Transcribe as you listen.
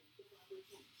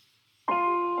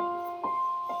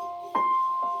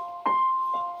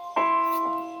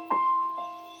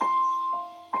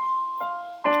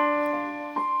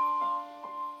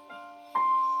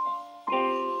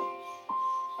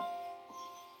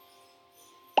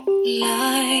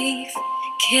Life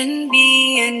can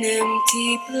be an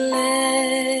empty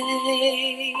place,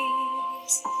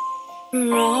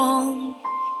 wrong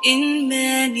in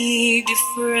many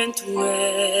different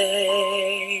ways.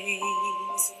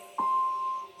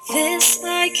 This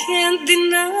I can't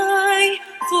deny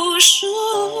for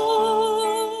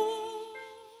sure.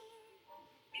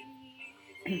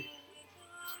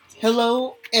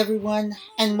 Hello, everyone,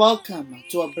 and welcome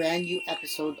to a brand new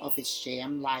episode of its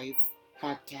JM Live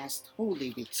podcast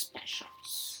Holy Week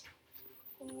Specials.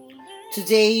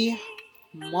 Today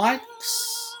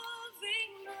marks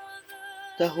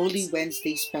the Holy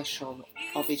Wednesday special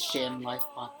of its JM Live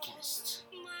podcast.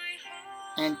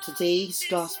 And today's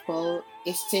gospel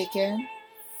is taken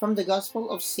from the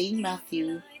Gospel of St.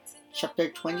 Matthew, chapter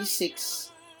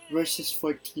 26, verses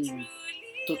 14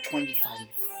 to 25.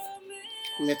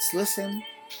 Let's listen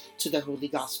to the Holy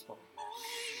Gospel.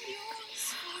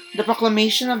 The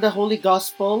proclamation of the Holy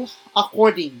Gospel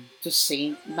according to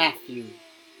St. Matthew.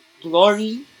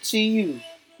 Glory to you,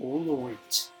 O Lord.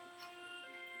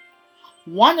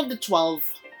 One of the 12,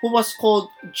 who was called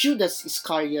Judas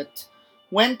Iscariot,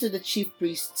 went to the chief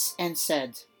priests and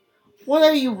said, "What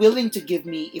are you willing to give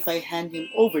me if I hand him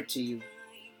over to you?"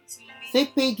 They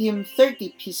paid him 30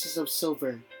 pieces of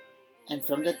silver, and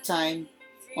from that time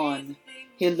on,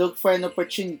 he looked for an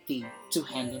opportunity to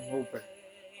hand him over.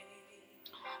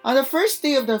 On the first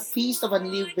day of the feast of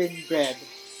unleavened bread,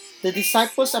 the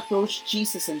disciples approached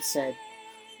Jesus and said,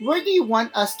 "Where do you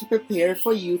want us to prepare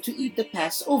for you to eat the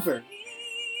Passover?"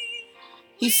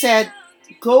 He said,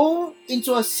 "Go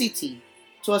into a city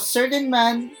to a certain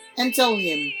man and tell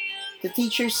him, 'The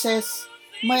teacher says,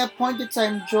 my appointed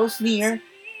time draws near.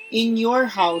 In your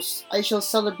house I shall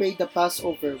celebrate the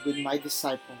Passover with my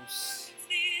disciples.'"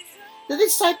 The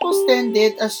disciples then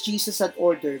did as Jesus had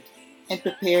ordered and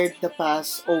prepared the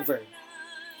Passover.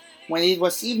 When it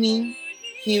was evening,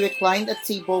 he reclined at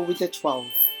table with the 12.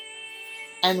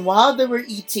 And while they were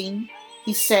eating,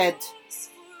 he said,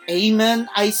 "Amen,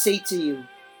 I say to you,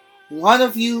 one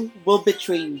of you will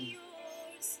betray me."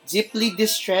 Deeply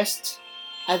distressed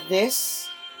at this,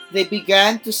 they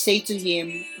began to say to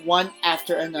him one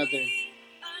after another,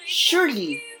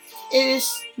 "Surely it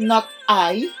is not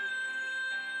I,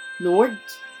 Lord."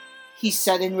 He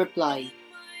said in reply,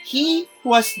 "He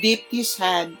who has dipped his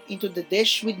hand into the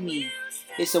dish with me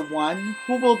is the one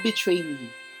who will betray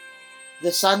me.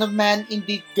 The Son of Man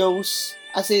indeed goes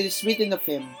as it is written of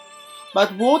him,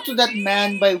 but woe to that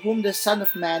man by whom the Son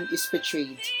of Man is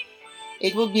betrayed.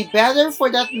 It would be better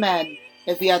for that man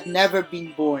if he had never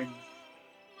been born."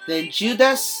 Then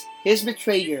Judas, his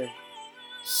betrayer,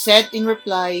 said in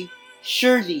reply,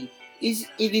 "Surely it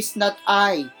is not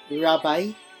I,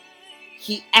 Rabbi."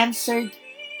 He answered,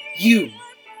 "You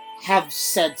have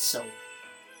said so."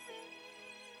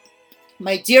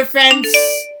 My dear friends,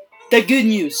 the good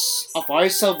news of our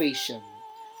salvation.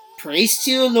 Praise to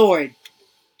you, Lord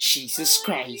Jesus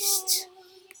Christ.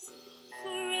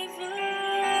 Forever,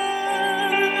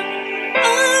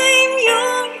 I'm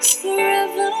yours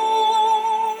forever.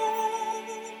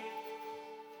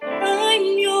 I'm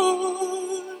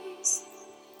yours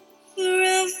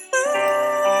forever.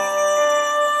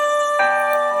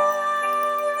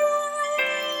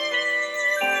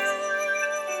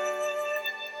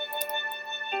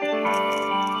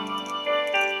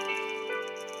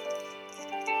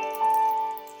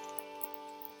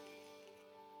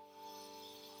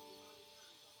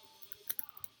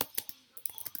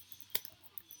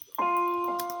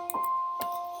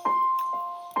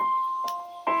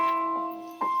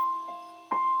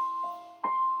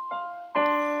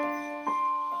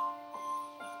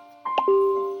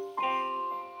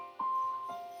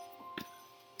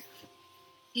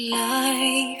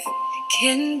 Life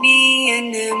can be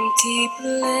an empty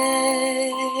place,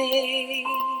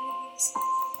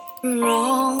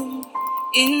 wrong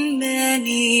in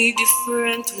many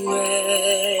different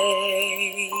ways.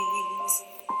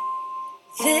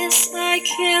 This I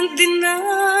can't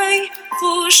deny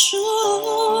for sure.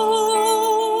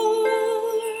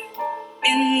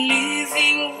 In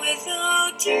living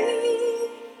without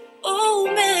you, oh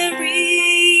Mary.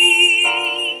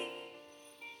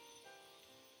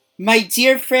 My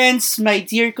dear friends, my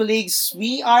dear colleagues,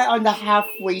 we are on the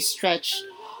halfway stretch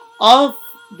of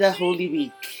the Holy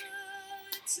Week.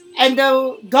 And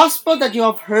the gospel that you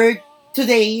have heard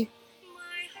today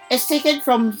is taken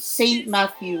from St.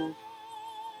 Matthew,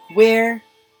 where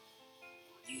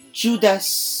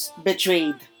Judas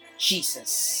betrayed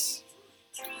Jesus.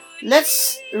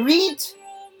 Let's read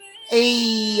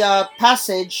a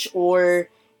passage or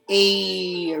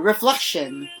a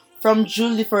reflection from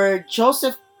Julifer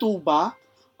Joseph Tuba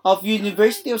of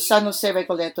University of San Jose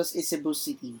Recoletos, Cebu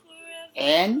City.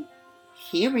 And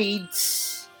he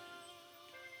reads,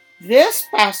 this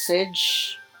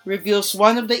passage reveals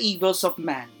one of the evils of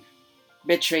man,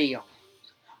 betrayal.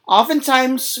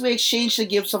 Oftentimes, we exchange the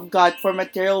gifts of God for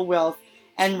material wealth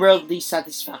and worldly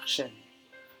satisfaction.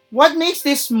 What makes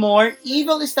this more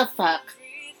evil is the fact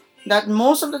that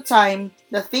most of the time,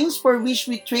 the things for which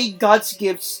we trade God's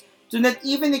gifts do not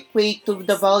even equate to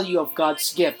the value of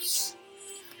God's gifts.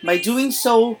 By doing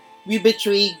so, we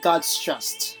betray God's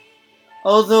trust.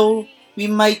 Although we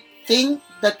might think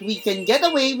that we can get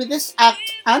away with this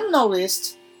act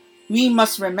unnoticed, we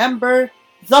must remember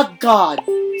that God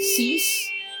sees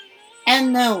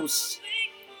and knows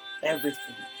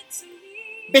everything.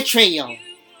 Betrayal.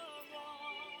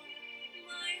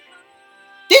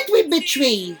 Did we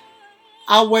betray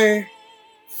our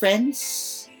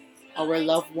friends, our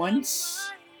loved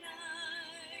ones,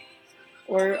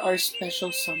 or our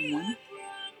special someone?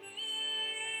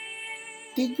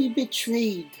 Did we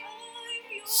betray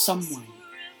someone?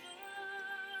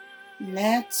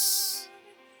 Let's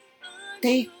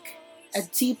take a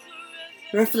deep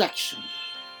reflection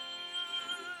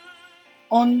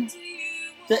on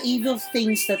the evil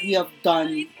things that we have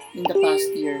done in the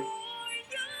past year.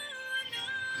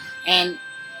 And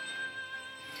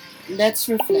let's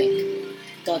reflect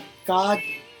that God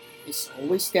is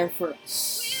always there for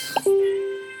us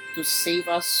to save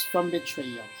us from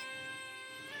betrayal.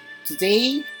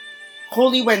 Today,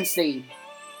 Holy Wednesday,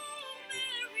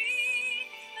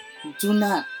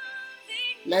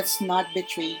 let's not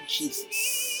betray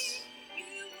Jesus.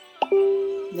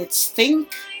 Let's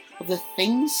think of the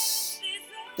things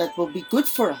that will be good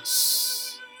for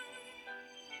us.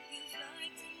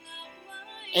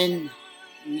 And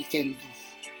we can be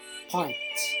part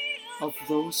of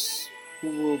those who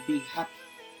will be happy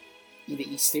in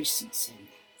the Easter season.